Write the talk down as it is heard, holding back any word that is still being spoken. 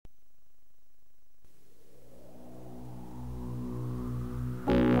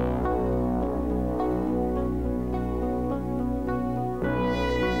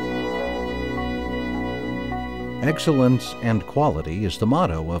Excellence and quality is the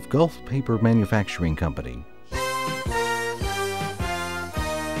motto of Gulf Paper Manufacturing Company.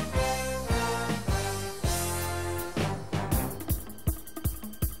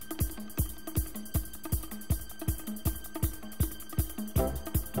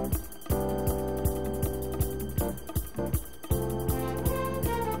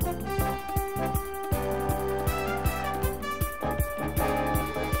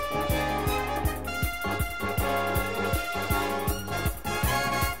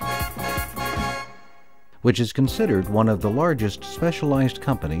 Which is considered one of the largest specialized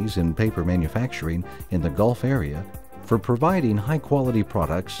companies in paper manufacturing in the Gulf area for providing high-quality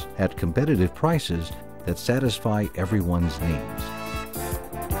products at competitive prices that satisfy everyone's needs.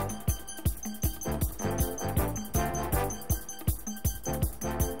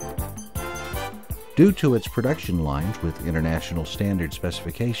 Due to its production lines with international standard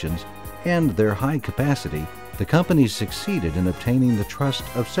specifications and their high capacity, the company succeeded in obtaining the trust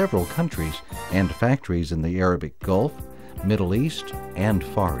of several countries and factories in the Arabic Gulf, Middle East, and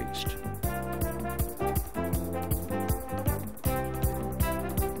Far East.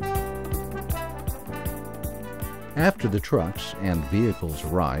 After the trucks and vehicles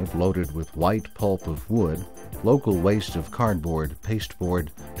arrive loaded with white pulp of wood, local waste of cardboard,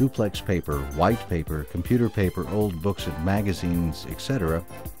 pasteboard, duplex paper, white paper, computer paper, old books and magazines, etc.,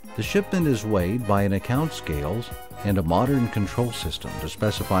 the shipment is weighed by an account scales and a modern control system to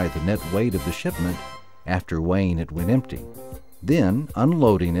specify the net weight of the shipment after weighing it when empty, then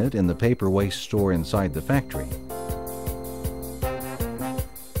unloading it in the paper waste store inside the factory.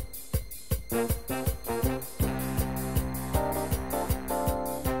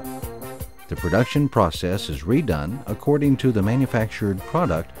 The production process is redone according to the manufactured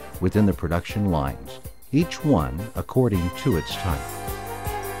product within the production lines, each one according to its type.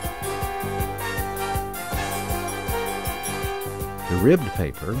 The ribbed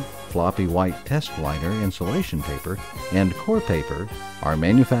paper, floppy white test liner insulation paper, and core paper are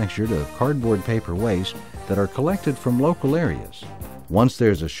manufactured of cardboard paper waste that are collected from local areas. Once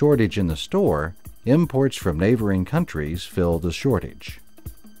there's a shortage in the store, imports from neighboring countries fill the shortage.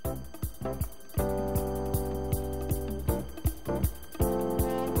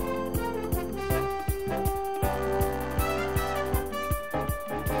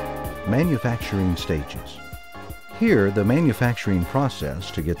 Manufacturing stages. Here, the manufacturing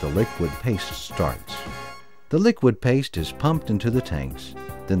process to get the liquid paste starts. The liquid paste is pumped into the tanks,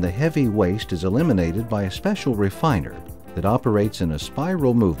 then the heavy waste is eliminated by a special refiner that operates in a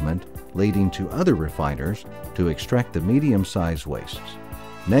spiral movement leading to other refiners to extract the medium-sized wastes.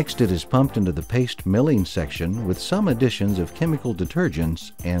 Next, it is pumped into the paste milling section with some additions of chemical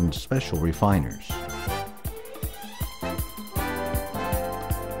detergents and special refiners.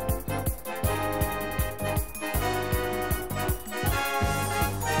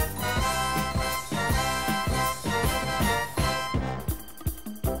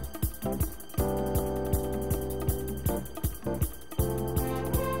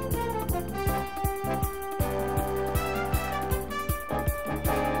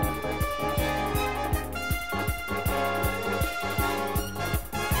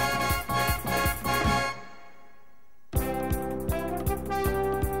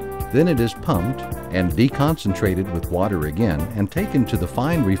 Then it is pumped and deconcentrated with water again and taken to the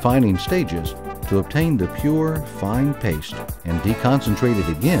fine refining stages to obtain the pure, fine paste, and deconcentrated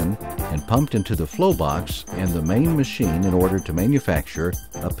again and pumped into the flow box and the main machine in order to manufacture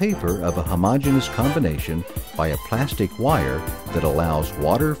a paper of a homogeneous combination by a plastic wire that allows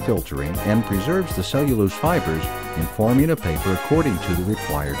water filtering and preserves the cellulose fibers in forming a paper according to the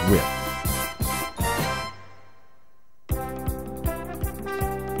required width.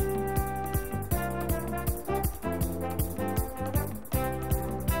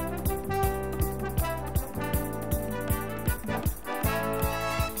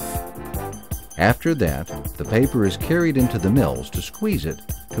 After that, the paper is carried into the mills to squeeze it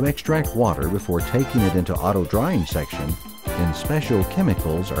to extract water before taking it into auto-drying section. Then special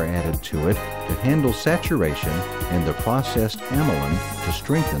chemicals are added to it to handle saturation and the processed amylin to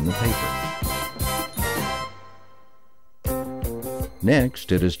strengthen the paper.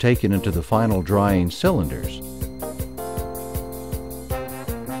 Next, it is taken into the final drying cylinders.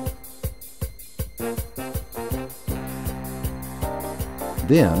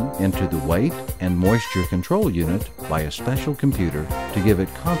 Then into the weight and moisture control unit by a special computer to give it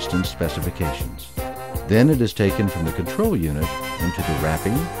constant specifications. Then it is taken from the control unit into the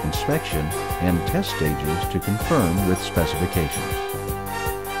wrapping, inspection, and test stages to confirm with specifications.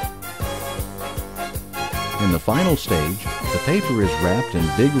 In the final stage, the paper is wrapped in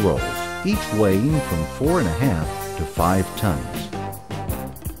big rolls, each weighing from 4.5 to 5 tons.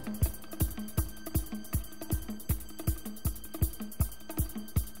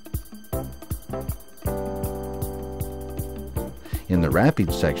 In the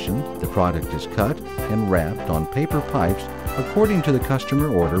wrapping section, the product is cut and wrapped on paper pipes according to the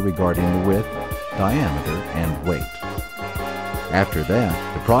customer order regarding the width, diameter, and weight. After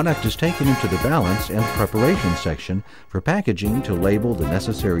that, the product is taken into the balance and preparation section for packaging to label the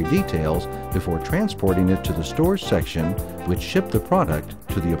necessary details before transporting it to the stores section, which ship the product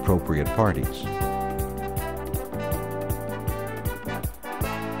to the appropriate parties.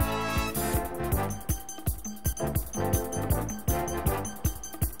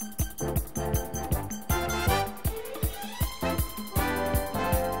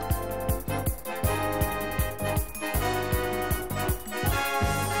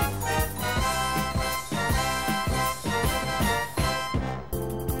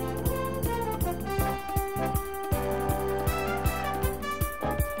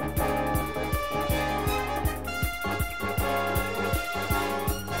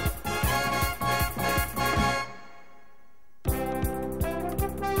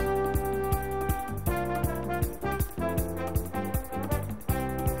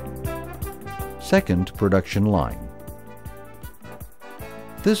 Second production line.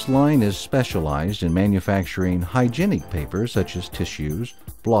 This line is specialized in manufacturing hygienic paper such as tissues,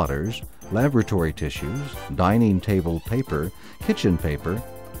 blotters, laboratory tissues, dining table paper, kitchen paper.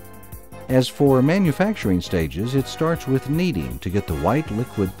 As for manufacturing stages, it starts with kneading to get the white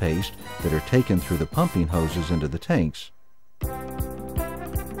liquid paste that are taken through the pumping hoses into the tanks.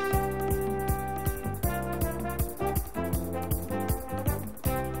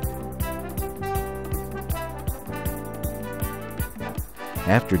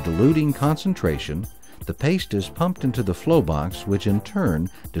 After diluting concentration, the paste is pumped into the flow box, which in turn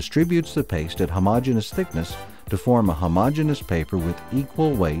distributes the paste at homogeneous thickness to form a homogeneous paper with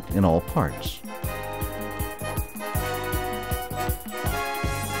equal weight in all parts.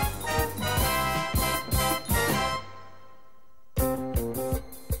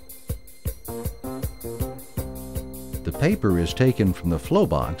 The paper is taken from the flow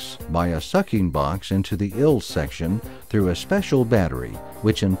box by a sucking box into the ills section through a special battery,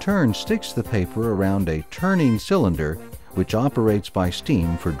 which in turn sticks the paper around a turning cylinder which operates by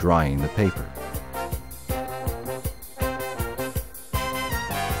steam for drying the paper.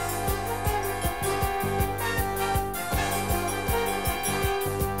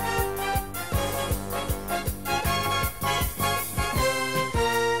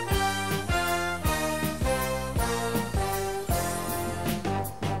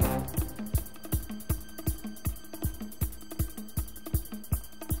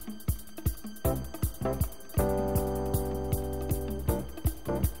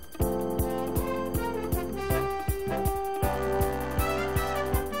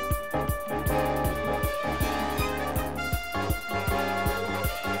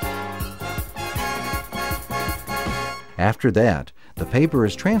 After that, the paper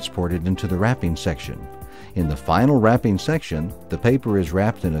is transported into the wrapping section. In the final wrapping section, the paper is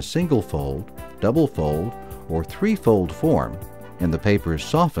wrapped in a single fold, double fold, or three-fold form, and the paper is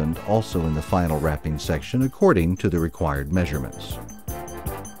softened also in the final wrapping section according to the required measurements.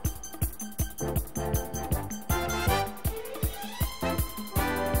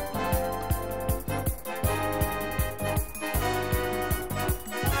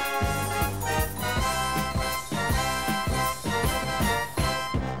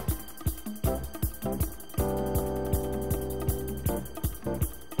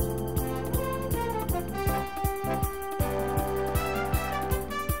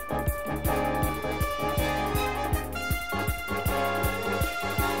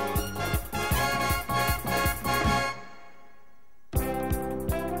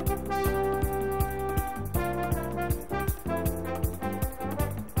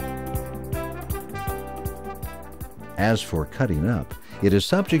 As for cutting up, it is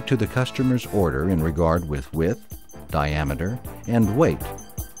subject to the customer's order in regard with width, diameter, and weight.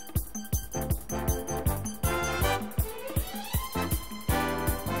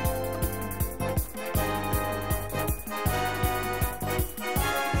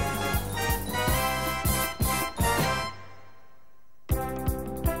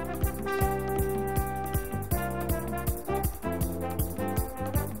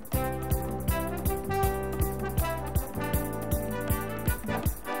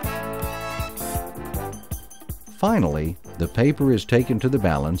 Finally, the paper is taken to the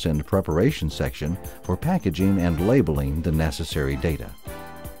balance and preparation section for packaging and labeling the necessary data.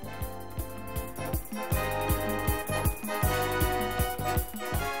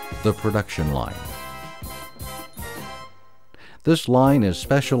 The production line. This line is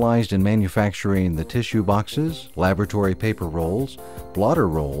specialized in manufacturing the tissue boxes, laboratory paper rolls, blotter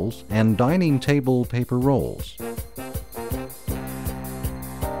rolls, and dining table paper rolls.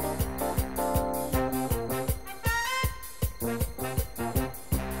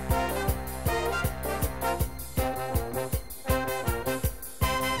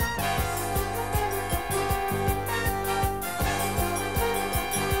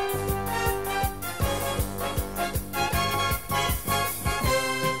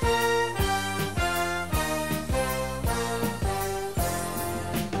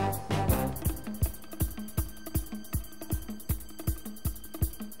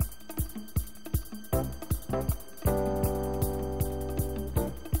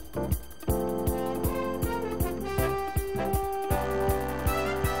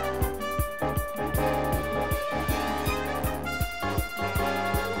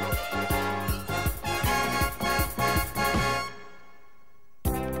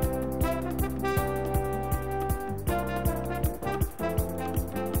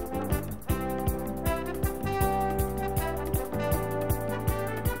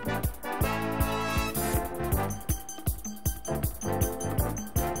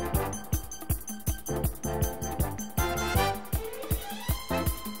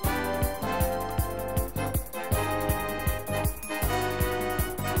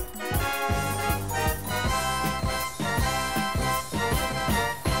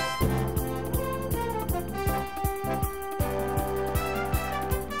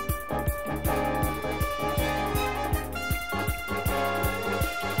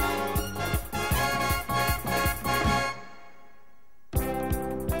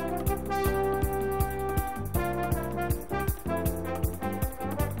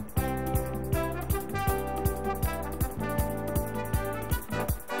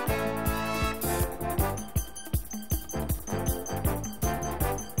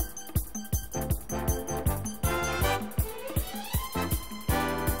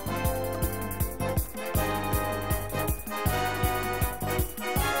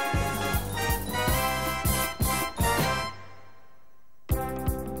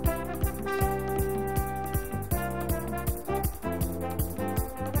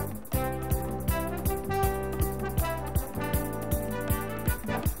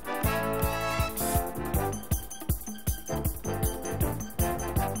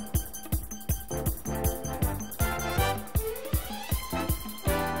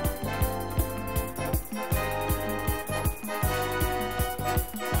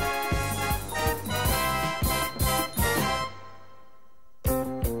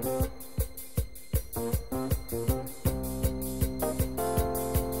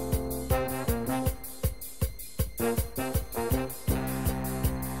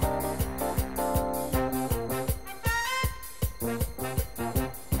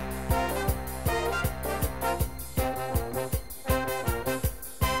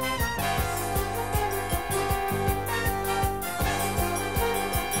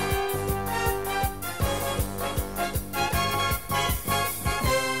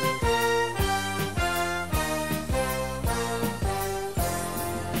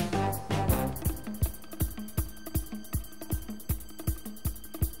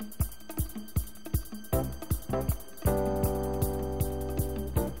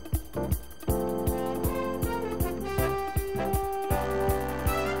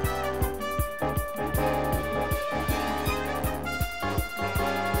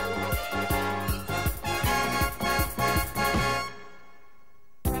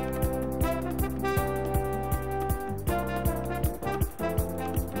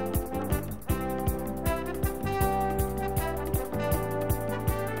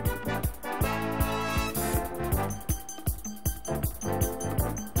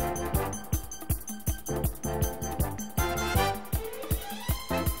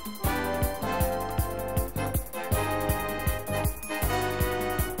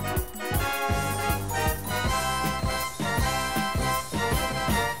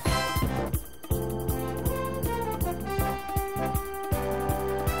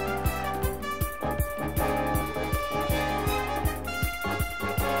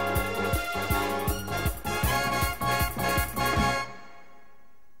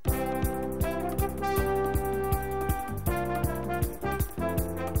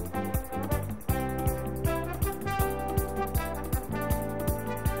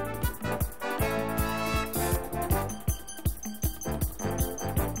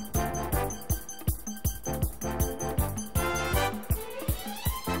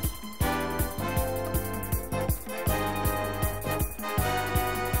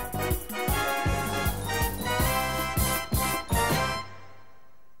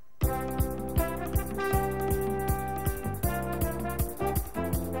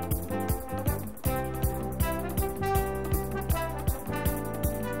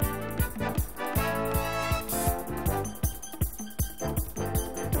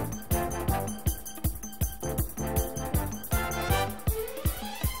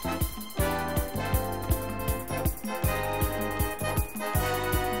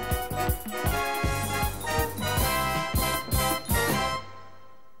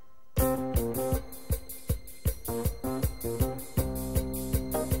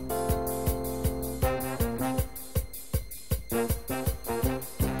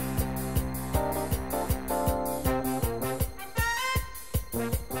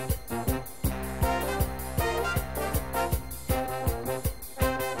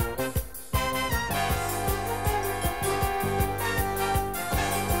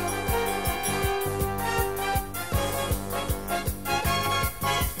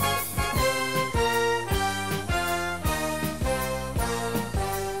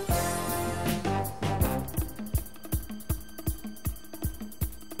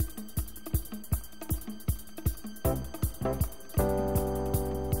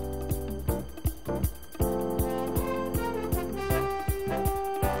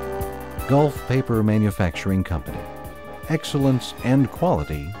 Gulf Paper Manufacturing Company. Excellence and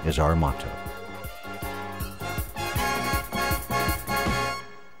quality is our motto.